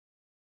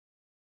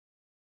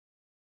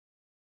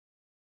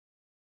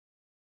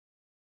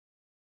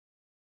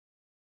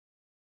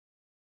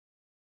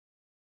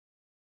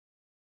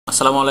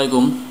আসসালামু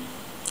আলাইকুম।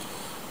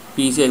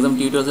 PEC exam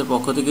টিউটোরিয়ালসের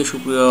পক্ষ থেকে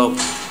সুপ্রিয়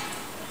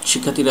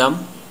শিক্ষার্থীরা,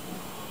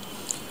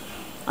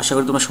 আশা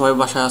করি তোমরা সবাই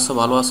বাসায় আছো,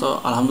 ভালো আছো।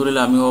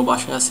 আলহামদুলিল্লাহ আমিও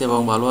বাসায় আছি এবং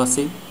ভালো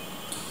আছি।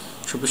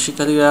 সুপ্রিয়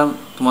শিক্ষার্থীরা,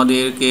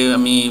 তোমাদেরকে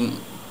আমি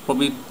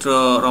পবিত্র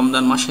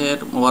রমজান মাসের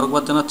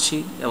মোবারকবাদ জানাচ্ছি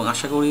এবং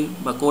আশা করি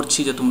বা করছি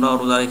যে তোমরা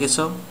রোজা রেখেছ।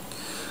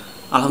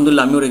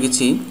 আলহামদুলিল্লাহ আমিও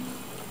রেখেছি।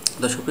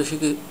 তো সুপ্রিয়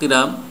শিক্ষার্থীরা,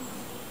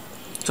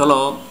 চলো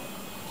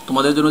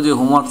তোমাদের জন্য যে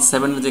হোমওয়ার্ক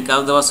 7 যে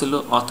কাজ দেওয়া ছিল,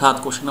 অর্থাৎ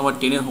কোশ্চেন নাম্বার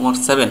 10 এর হোমওয়ার্ক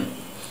 7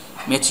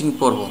 ম্যাচিং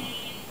পর্ব,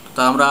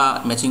 তা আমরা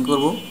ম্যাচিং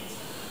করব।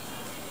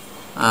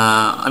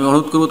 আমি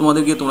অনুরোধ করব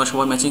তোমাদেরকে, তোমরা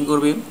সবাই ম্যাচিং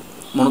করবে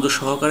মনোযোগ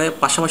সহকারে।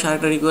 পাশাপাশি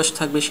আরেকটা রিকোয়েস্ট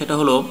থাকবে, সেটা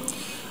হলো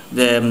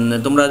যে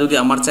তোমরা যদি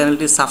আমার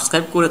চ্যানেলটি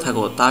সাবস্ক্রাইব করে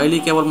থাকো,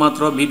 তাহলেই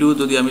কেবলমাত্র ভিডিও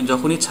যদি আমি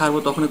যখনই ছাড়বো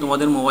তখনই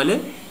তোমাদের মোবাইলে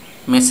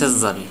মেসেজ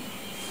যাবে,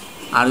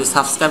 আর যদি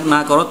সাবস্ক্রাইব না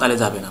করো তাহলে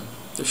যাবে না।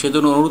 তো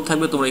সেজন্য অনুরোধ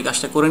থাকবে তোমরা এই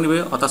কাজটা করে নেবে,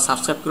 অর্থাৎ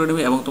সাবস্ক্রাইব করে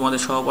নেবে এবং তোমাদের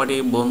সহপাঠী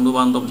বন্ধু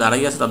বান্ধব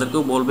যারাই আছে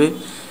তাদেরকেও বলবে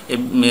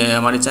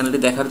আমার এই চ্যানেলটি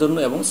দেখার জন্য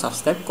এবং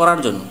সাবস্ক্রাইব করার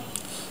জন্য।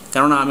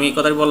 কেননা আমি এই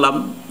কথাই বললাম,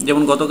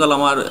 যেমন গতকাল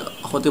আমার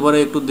হতে পারে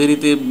একটু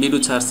দেরিতে ভিডিও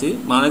ছাড়ছি,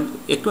 মানে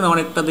একটু না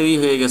অনেকটা দেরি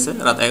হয়ে গেছে,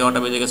 রাত 11টা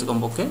বেজে গেছে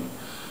কমপক্ষে।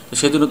 তো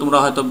সেই জন্য তোমরা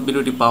হয়তো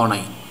ভিডিওটি পাও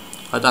নাই,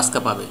 হয়তো আজকে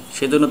পাবে।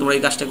 সেই জন্য তোমরা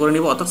এই কাজটা করে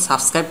নেবে, অর্থাৎ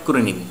সাবস্ক্রাইব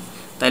করে নেবে,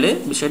 তাইলে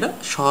বিষয়টা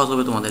সহজ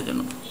হবে তোমাদের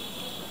জন্য।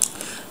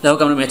 যাই হোক,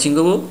 আমরা ম্যাচিং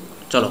করবো।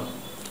 চলো,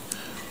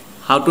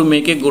 how to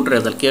make a good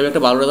result, কীভাবে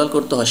একটা ভালো রেজাল্ট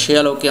করতে হয় সে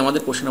আলোকে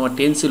আমাদের কোশ্চেন নাম্বার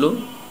 10 ছিল।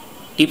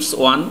 Tips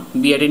 1,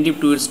 be attentive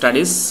to your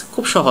studies.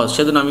 খুব সহজ,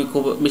 সেজন্য আমি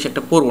খুব বেশি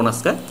একটা পড়বো না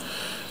আজকে।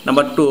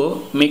 Number 2,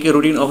 make a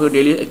routine of your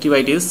daily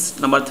activities.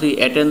 Number 3,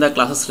 attend the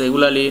classes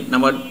regularly.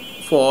 Number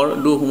 4,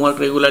 do homework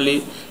regularly.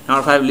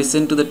 Number 5,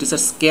 listen to the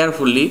teachers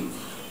carefully.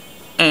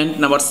 And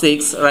number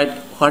 6, right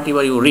what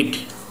ever you read.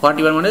 What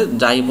ever মানে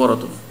যাই পড়ো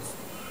তুমি।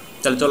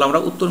 তাহলে চলো আমরা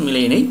উত্তর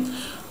মিলিয়ে নিই।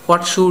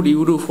 What should you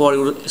do for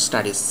your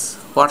studies.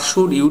 What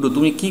should you do,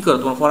 তুমি কী করো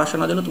তোমার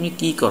পড়াশোনার জন্য, তুমি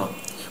কী করো,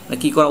 মানে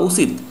কী করা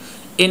উচিত।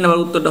 এই নাম্বার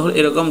উত্তরটা হলো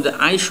এরকম যে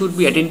I should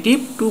be attentive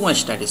to my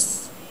studies.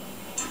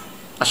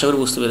 আশা করি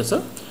বুঝতে পেরেছ।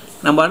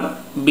 Number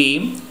B,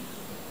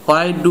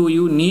 why do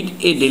you need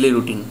a daily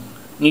routine.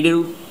 নিডের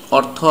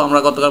অর্থ আমরা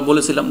গতকাল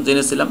বলেছিলাম,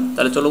 জেনেছিলাম।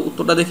 তাহলে চলো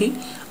উত্তরটা দেখি।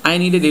 I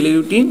need a daily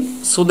routine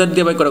so that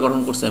দিয়ে বাই করে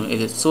গঠন করছি আমি, এই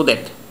যে so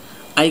that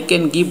I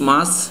can give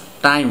much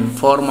time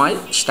for my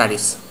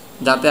studies,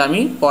 যাতে আমি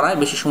পড়ায়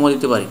বেশি সময়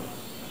দিতে পারি।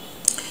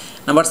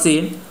 Number C,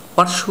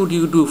 what should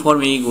you do for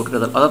making good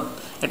result, অর্থাৎ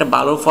একটা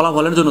ভালো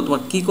ফলাফলের জন্য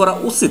তোমার কী করা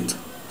উচিত।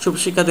 সব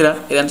শিক্ষার্থীরা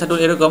এর অ্যান্সারটা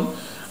এরকম,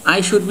 I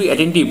should be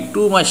attentive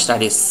to my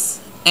studies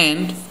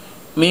and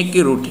make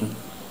a routine.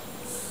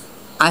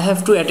 I have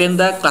to attend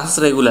the class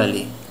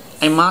regularly.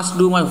 I must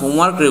do my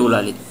homework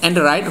regularly and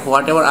right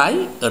what ever I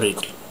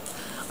read.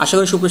 আশা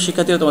করি সুপ্রিয়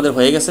শিক্ষার্থীরা তোমাদের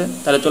হয়ে গেছে।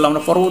 তাহলে চলো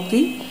আমরা পরবর্তী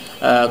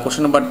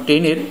কোশ্চেন নাম্বার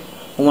 10 এর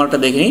হোমওয়ার্কটা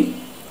দেখে নিই।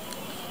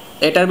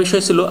 এটার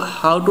বিষয় ছিল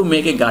how to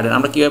make a garden,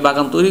 আমরা কীভাবে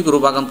বাগান তৈরি করবো,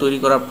 বাগান তৈরি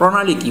করার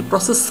প্রণালী কী,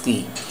 process key.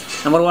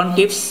 Number 1,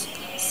 tips,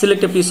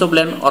 select a piece of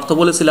land, অর্থ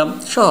বলেছিলাম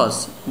সহজ,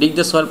 ডিগ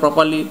the soil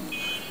properly.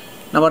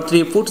 Number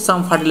 3, put some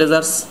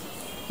fertilisers.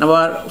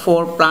 Number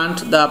 4, plant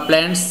the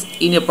plants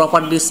in a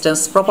proper distance.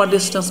 Proper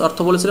distance অর্থ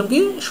বলেছিলাম কি,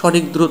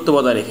 সঠিক দূরত্ব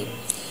বজায় রেখে।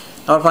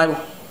 Number 5,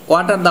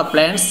 water the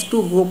plants to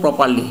grow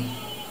properly.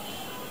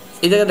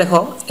 এই জায়গায় দেখো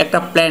একটা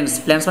প্ল্যান্টস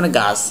মানে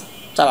গাছ,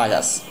 চারা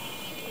গাছ।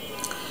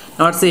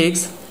 Number 6,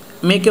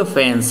 make a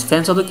fence.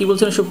 Fence অর্থ কী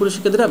বলছিলেন সুপ্রিয়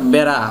শিক্ষার্থীরা,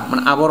 বেড়া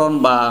মানে আবরণ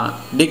বা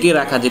ডেকে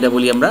রাখা, যেটা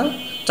বলি আমরা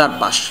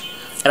চারপাশ,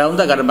 অ্যারাউন্ড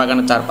দ্য গার্ডেন,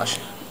 বাগানের চারপাশে।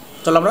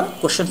 চলো আমরা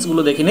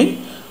কোশ্চেন্সগুলো দেখে নিই।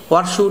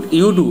 What should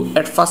you do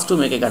at first to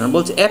make a garden,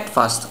 বলছে অ্যাট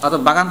ফার্স্ট,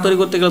 অর্থাৎ বাগান তৈরি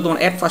করতে গেলে তোমার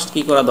অ্যাট ফার্স্ট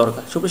কী করা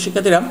দরকার। সুপ্রিয়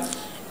শিক্ষার্থীরা,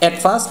 at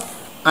first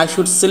I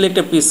should select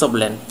a piece of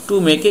land to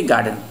make a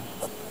garden,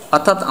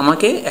 অর্থাৎ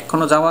আমাকে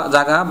এখনও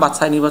জায়গা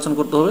বাছাই নির্বাচন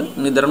করতে হবে,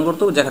 নির্ধারণ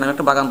করতে হবে যেখানে আমি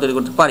একটা বাগান তৈরি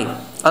করতে পারি,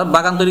 অর্থাৎ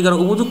বাগান তৈরি করার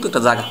উপযুক্ত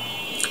একটা জায়গা।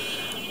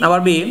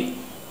 Number B,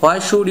 why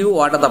should you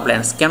water the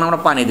plants, কেন আমরা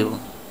পানি দেবো।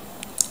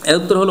 এর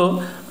উত্তর হলো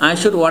I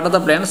should water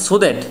the plants so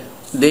that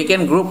they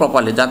can grow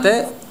properly, যাতে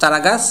চারা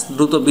গাছ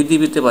দ্রুত বৃদ্ধি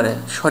পেতে পারে,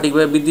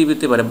 সঠিকভাবে বৃদ্ধি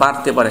পেতে পারে,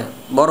 বাড়তে পারে,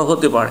 বড়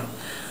হতে পারে।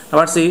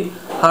 আবার C,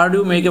 how do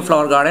you make a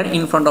flower garden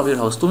in front of your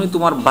house, তুমি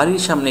তোমার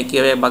বাড়ির সামনে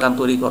কীভাবে বাগান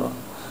তৈরি করো।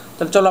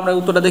 তাহলে চলো আমরা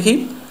উত্তরটা দেখি।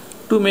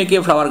 To make a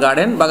flower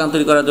garden, বাগান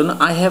তৈরি করার জন্য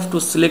I have to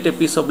select a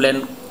piece of land,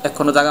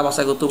 এখনও জায়গা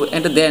বাছাই করতে হবে।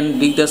 And then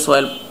ডিগ the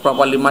soil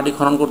properly, মাটি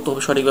খনন করতে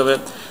হবে সঠিকভাবে।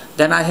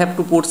 Then I have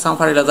to put some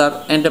fertiliser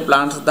and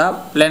plants the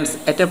plants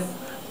at a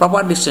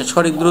proper distance,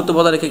 সঠিক দূরত্ব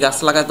বজায় রেখে গাছ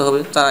লাগাতে হবে,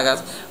 চারা গাছ।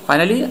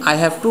 Finally I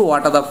have to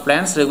water the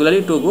plants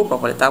regularly to grow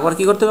properly, তারপর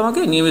কী করতে হবে,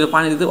 আমাকে নিয়মিত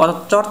পানি দিতে হবে, অর্থাৎ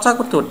চর্চা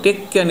করতে হবে, টেক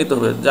কেয়ার নিতে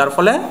হবে, যার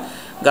ফলে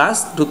গাছ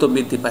দ্রুত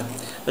বৃদ্ধি পায়।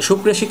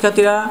 সুপ্রিয়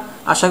শিক্ষার্থীরা,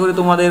 আশা করি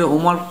তোমাদের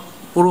হোমওয়ার্ক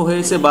পুরো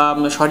হয়েছে বা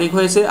সঠিক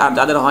হয়েছে। আর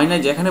যাদের হয় না,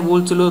 যেখানে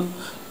বলছিল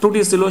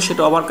ত্রুটি ছিল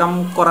সেটা ওভারকাম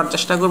করার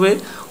চেষ্টা করবে,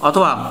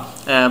 অথবা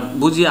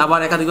বুঝিয়ে আবার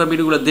একাধিকবার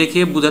ভিডিওগুলো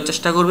দেখে বোঝার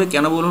চেষ্টা করবে,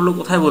 কেন ভুল হলো,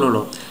 কোথায় ভুল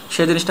হলো,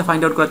 সেই জিনিসটা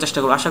ফাইন্ড আউট করার চেষ্টা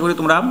করবে। আশা করি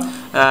তোমরা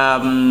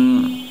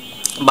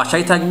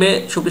বাসায় থাকবে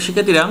সুপ্রিয়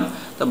শিক্ষার্থীরা।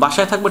 তো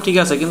বাসায় থাকবে ঠিক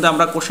আছে, কিন্তু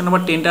আমরা কোশ্চেন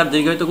নাম্বার 10টা আর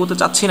দীর্ঘায়িত করতে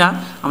চাচ্ছি না,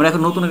 আমরা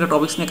এখন নতুন একটা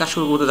টপিক্স নিয়ে কাজ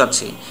শুরু করতে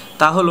যাচ্ছি।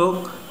 তা হলো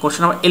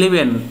কোশ্চেন নাম্বার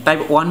 11 টাইপ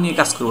 1 নিয়ে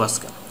কাজ করবো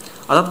আজকে।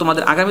 অর্থাৎ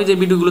তোমাদের আগামী যে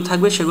ভিডিওগুলো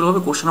থাকবে সেগুলো হবে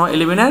কোশ্চেন নাম্বার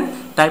 11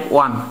 টাইপ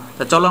 1।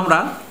 তা চলো আমরা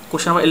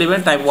কোশ্চেন নাম্বার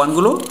 11 টাইপ 1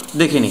 গুলো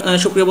দেখে নিই।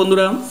 সুপ্রিয়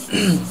বন্ধুরা,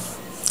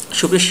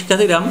 সুপ্রিয়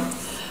শিক্ষার্থীরা,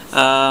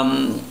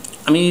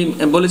 আমি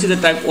বলেছি যে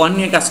টাইপ 1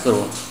 নিয়ে কাজ করব।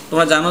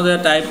 তোমরা জানো যে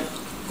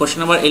কোশ্চেন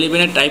নাম্বার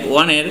 11 টাইপ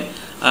 1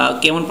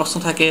 কেমন প্রশ্ন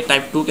থাকে,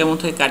 টাইপ 2 কেমন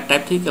থাকে,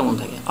 টাইপ 3 কেমন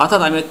থাকে। অর্থাৎ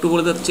আমি একটু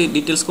বলে যাচ্ছি,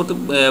 ডিটেলস করতে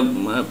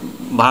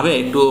ভাবে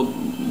একটু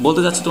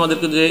বলতে যাচ্ছি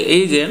তোমাদেরকে যে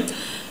এই যে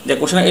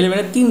কোশ্চেন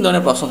 11 3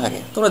 ধরনের প্রশ্ন থাকে,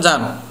 তোমরা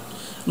জানো,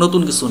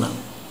 নতুন কিছু না।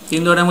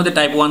 3 ধরনের মধ্যে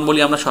টাইপ 1 বলি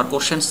আমরা শর্ট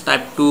কোশ্চেন্স,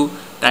 টাইপ 2,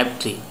 টাইপ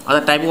 3।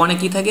 অর্থাৎ টাইপ 1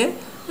 কী থাকে,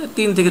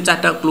 3 থেকে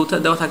 4টা ক্লু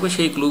দেওয়া থাকবে,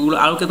 সেই ক্লুগুলো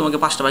আলোকে তোমাকে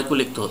 5টা বাক্য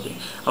লিখতে হবে।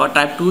 আবার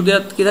টাইপ 2 তে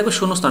কী থাকবে,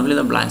 শূন্যস্থান, ফিল ইন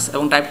দ্য ব্ল্যাঙ্কস।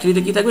 এবং টাইপ 3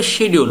 তে কী থাকবে,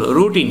 শিডিউল,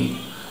 রুটিন।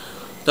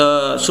 তো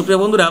সুপ্রিয়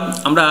বন্ধুরা,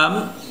 আমরা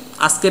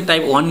আজকে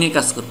টাইপ 1 নিয়ে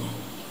কাজ করব।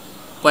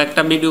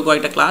 কয়েকটা ভিডিও,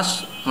 কয়েকটা ক্লাস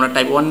আমরা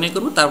টাইপ 1 নিয়ে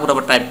করব, তারপর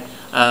আবার টাইপ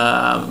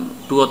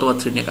 2 অথবা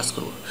 3 নিয়ে কাজ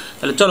করব।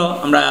 তাহলে চলো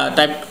আমরা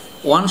টাইপ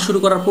 1 শুরু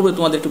করার পূর্বে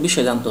তোমাদের একটু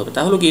বিষয় জানতে হবে।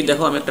 তাহলে কি,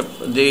 দেখো আমি একটা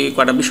যে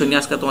কয়টা বিষয় নিয়ে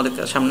আজকে তোমাদের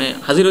সামনে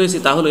হাজির হয়েছি,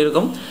 তাহলে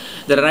এরকম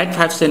যে right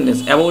 5 sentence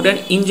about an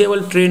enjoyable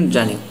train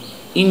journey.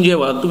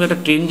 Enjoyable, তুমি একটা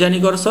ট্রেন জার্নি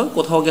করছো,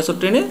 কোথাও গেছো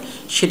ট্রেনে,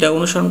 সেটা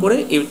অনুসরণ করে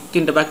এই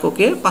 3টা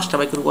বাক্যকে 5টা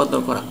বাক্যে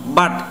রূপান্তর করা।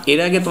 বাট এর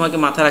আগে তোমাকে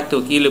মাথায় রাখতে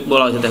হবে কী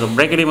বলা হয়েছে, দেখো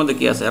ব্র্যাকেটের মধ্যে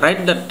কী আছে, write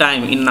the time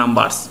in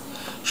numbers,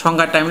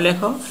 সংখ্যার টাইম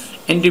লেখো,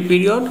 entry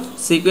period,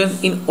 sequence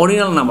in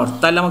original numbers.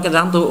 তাহলে আমাকে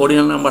জানতে হবে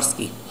অরিজিনাল নাম্বারস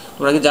কী।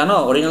 তোমরা কি জানো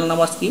অরিজিনাল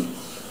নাম্বারস কী?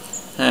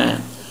 হ্যাঁ,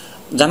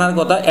 জানার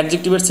কথা।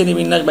 অ্যাডজেক্টিভের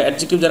শ্রেণীবিন্যাস বা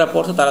অ্যাডজেক্টিভ যারা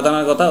পড়ছে তারা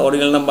জানার কথা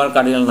অরিজিনাল নাম্বার,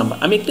 কার্ডিনাল নাম্বার।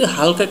 আমি একটু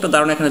হালকা একটা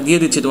ধারণা এখানে দিয়ে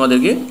দিচ্ছি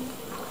তোমাদেরকে।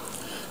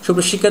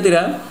 সুপ্রিয়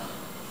শিক্ষার্থীরা,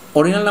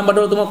 অরিজিনাল নাম্বারটা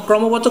হলো তোমার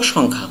ক্রমবাচক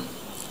সংখ্যা,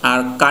 আর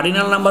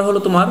কার্ডিনাল নাম্বার হলো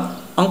তোমার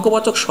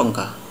অঙ্কবাচক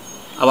সংখ্যা।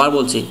 আবার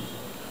বলছি,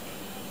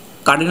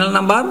 কার্ডিনাল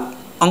নাম্বার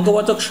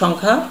অঙ্কবাচক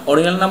সংখ্যা,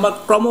 অরিজিনাল নাম্বার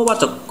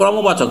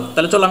ক্রমবাচক।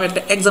 তাহলে চলো আমি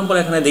একটা এক্সাম্পল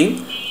এখানে দিই।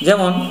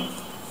 যেমন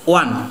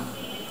 1,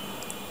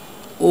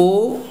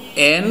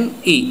 ONE,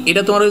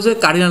 এটা তোমার হচ্ছে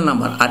কার্ডিনাল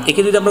নাম্বার। আর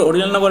একে যদি আমরা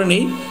অরিজিনাল নাম্বারে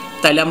নিই,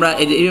 তাহলে আমরা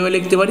এইভাবে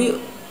লিখতে পারি,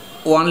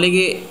 1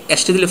 লিখে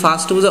ST দিলে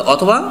ফার্স্ট বোঝা,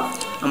 অথবা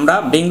আমরা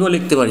বেঙ্গল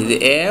লিখতে পারি যে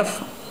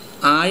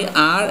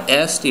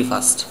FIRST,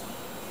 ফার্স্ট।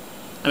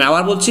 আমি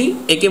আবার বলছি,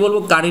 একে বলবো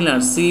কার্ডিনাল,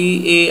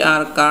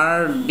 CAR,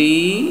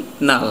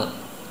 কার্ডিনাল।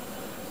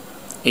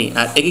 এই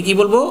আর একে কি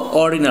বলবো,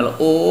 অর্ডিনাল,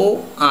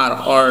 OR,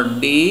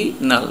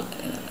 অর্ডিনাল।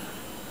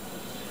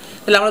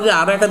 তাহলে আমরা যদি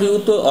আরও একটা দিই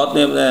উত্তর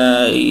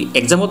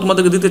এক্সামও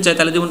তোমাদেরকে দিতে চাই,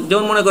 তাহলে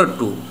যেমন মনে করো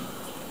 2,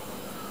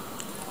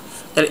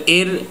 তাহলে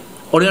এর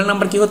অরিজিনাল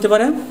নাম্বার কী হতে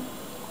পারে,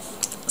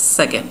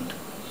 সেকেন্ড।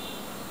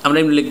 আমরা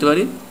এমনি লিখতে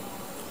পারি,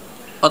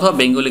 অথবা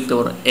বেঙ্গল লিখতে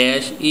পারো,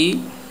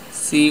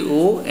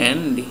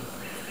 SECOND।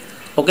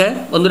 ওকে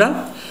বন্ধুরা,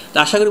 তো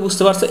আশা করি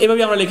বুঝতে পারছো।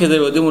 এভাবে আমরা লিখে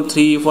দেবো, যেমন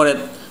 3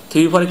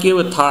 পরে কী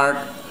হবে, থার্ড,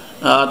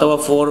 অথবা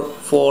 4,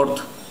 ফোর্থ।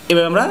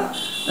 এভাবে আমরা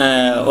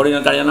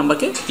অরিজিনাল কার্ডিনাল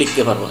নাম্বারকে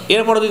লিখতে পারবো।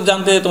 এরপরে যদি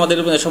জানতে তোমাদের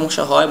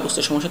সমস্যা হয়, বুঝতে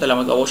সমস্যা, তাহলে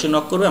আমাকে অবশ্যই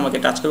নক করবে, আমাকে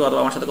টাচ করবে,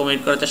 অথবা আমার সাথে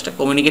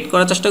কমিউনিকেট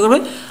করার চেষ্টা করবে।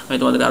 আমি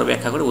তোমাদের আরও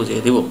ব্যাখ্যা করে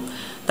বুঝিয়ে দেবো।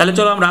 তাহলে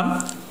চলো আমরা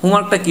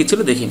হোমওয়ার্কটা কী ছিল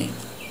দেখি নিই।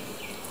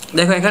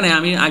 দেখো এখানে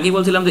আমি আগে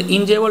বলছিলাম যে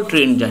এনজয়েবল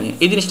ট্রেন জার্নি,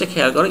 এই জিনিসটা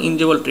খেয়াল করো,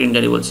 এনজয়েবল ট্রেন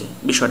জার্নি বলছে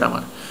বিষয়টা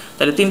আমার।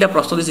 তাহলে 3টা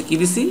প্রশ্ন দিচ্ছি, কী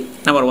দিছি,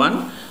 number 1,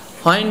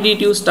 when did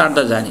you start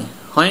the journey.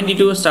 When did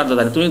you start the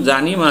journey, তুমি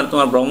জার্নি মানে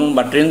তোমার ভ্রমণ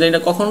বা ট্রেন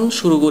জার্নিটা কখন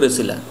শুরু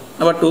করেছিলে।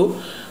 Number 2,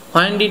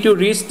 when did you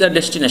reach the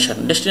destination.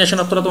 Destination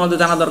অর্থটা তোমাদের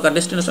জানা দরকার।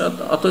 ডেস্টিনেশন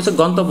অর্থ হচ্ছে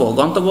গন্তব্য,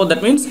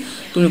 দ্যাট মিনস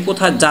তুমি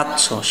কোথায়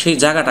যাচ্ছ, সেই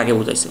জায়গাটাকে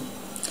বোঝাইছে।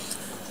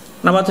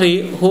 Number 3,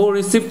 who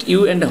received you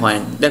and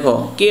when. দেখো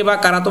কে বা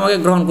কারা তোমাকে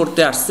গ্রহণ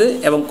করতে আসছে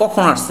এবং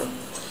কখন আসছে।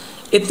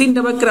 এই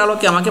 3টা বাক্যের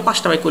আলোকে আমাকে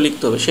 5টা বাক্য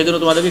লিখতে হবে। সেজন্য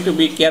তোমাদেরকে একটু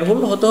কেয়ারফুল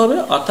হতে হবে,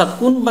 অর্থাৎ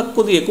কোন বাক্য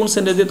দিয়ে, কোন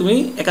সেন্টেন্স দিয়ে তুমি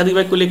একাধিক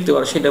বাক্য লিখতে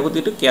পারো সেটার প্রতি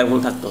একটু কেয়ারফুল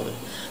থাকতে হবে।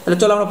 তাহলে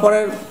চলো আমরা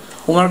পরের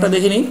হোমওয়ার্কটা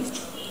দেখে নিই।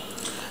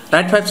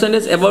 Right 5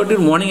 sentence about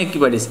your morning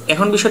activities.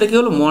 এখন বিষয়টা কী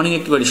হলো, মর্নিং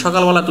অ্যাক্টিভিটিস,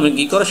 সকালবেলা তুমি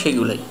কী করো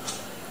সেগুলোই।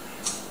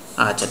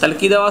 আচ্ছা, তাহলে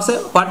কী দেওয়া আছে,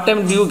 what time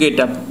do you get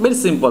up, very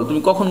simple, তুমি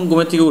কখন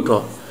ঘুমের থেকে উঠো।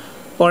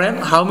 পরে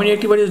how many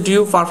activities do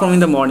you perform in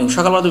the morning,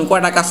 সকালবেলা তুমি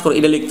কয়টা কাজ করো,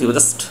 এটা লিখতে হবে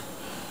জাস্ট।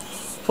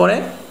 পরে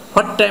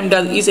what time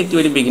does each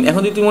activity begin.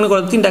 এখন যদি তুমি মনে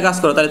করো 3টা কাজ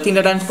করো, তাহলে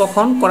 3টা টাইম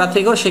কখন করা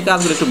থেকে করো সেই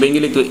কাজগুলো একটু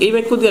বেঙ্গলি লিখতে হবে। এই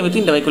বাক্য দিয়ে আমি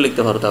 3টা বাক্য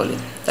লিখতে পারো,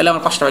 তাহলে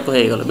আমার 5টা বাক্য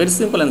হয়ে গেলো, ভেরি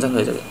সিম্পল অ্যান্সার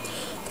হয়ে যাবে।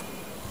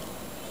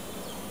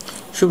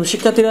 শুভ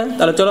শিক্ষার্থীরা,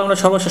 তাহলে চলো আমরা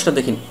সর্বশেষটা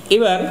দেখি।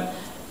 এবার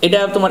এটা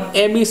তোমার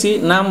ABC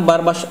নাম্বার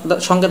বা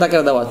সংকেত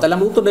আকারে দেওয়া, তাহলে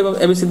আমরা উত্তরটা এভাবে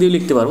ABC দিয়ে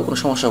লিখতে পারবো, কোনো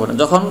সমস্যা হবে না।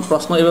 যখন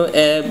প্রশ্ন এভাবে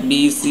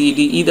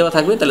ABCDE দেওয়া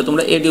থাকবে, তাহলে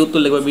তোমরা A দিয়ে উত্তর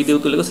লিখবে, B দিয়ে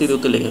উত্তর লিখবে, C দিয়ে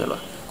উত্তর লিখে গেলো,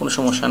 কোনো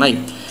সমস্যা নাই।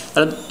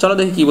 তাহলে চলো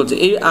দেখি কী বলছে।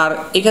 আর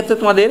এই ক্ষেত্রে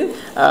তোমাদের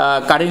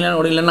কার্ডিনাল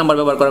অরিজিনাল নাম্বার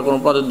ব্যবহার করার কোনো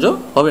প্রযোজ্য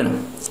হবে না।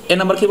 এ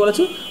নাম্বার কী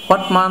বলেছে,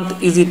 হোয়াট মান্থ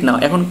ইজ ইট নাও,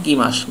 এখন কী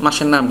মাস,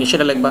 মাসের নাম কি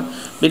সেটা লিখবা।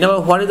 B number,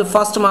 what is the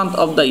first month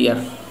of the year,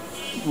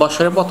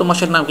 বছরের প্রথম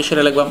মাসের নাম কি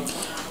সেটা লিখবা।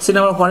 C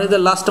number, what is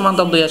the last month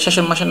of the year,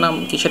 শেষের মাসের নাম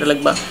কি সেটা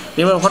লিখবা। D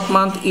number, what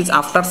month is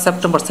after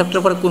September,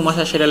 September পরে কোন মাস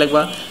আসে সেটা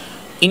লিখবা।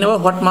 E number,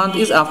 what month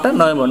is after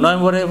November,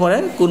 নভেম্বরের পরে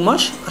কোন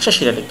মাস আসে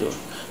সেটা লিখতে হবে।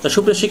 তো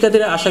সুপ্রিয়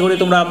শিক্ষার্থীরা, আশা করি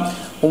তোমরা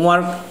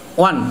হোমওয়ার্ক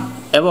 1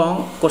 এবং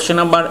কোশ্চেন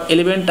নাম্বার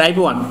 11 টাইপ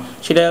 1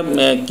 সেটা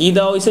কী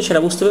দেওয়া হয়েছে সেটা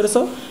বুঝতে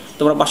পেরেছো।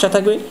 তোমরা বাসায়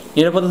থাকবে,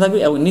 নিরাপদে থাকবে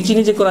এবং নিজে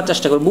নিজে করার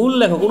চেষ্টা করো। ভুল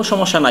লেখো, কোনো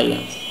সমস্যা নাই,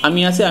 আমি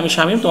আছি, আমি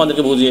শামীম,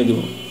 তোমাদেরকে বুঝিয়ে দিব।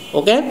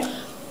 ওকে,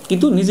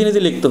 কিন্তু নিজে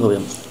নিজে লিখতে হবে,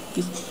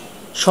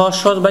 সহজ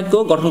সহজ বাক্য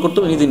গঠন করতে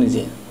হবে নিজে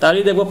নিজে,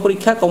 তাহলেই দেখবো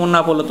পরীক্ষা কমন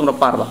না পড়লে তোমরা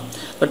পারবা।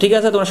 তো ঠিক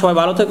আছে, তোমরা সবাই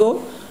ভালো থেকো,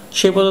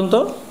 সেই পর্যন্ত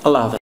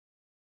আল্লাহ হাফেজ।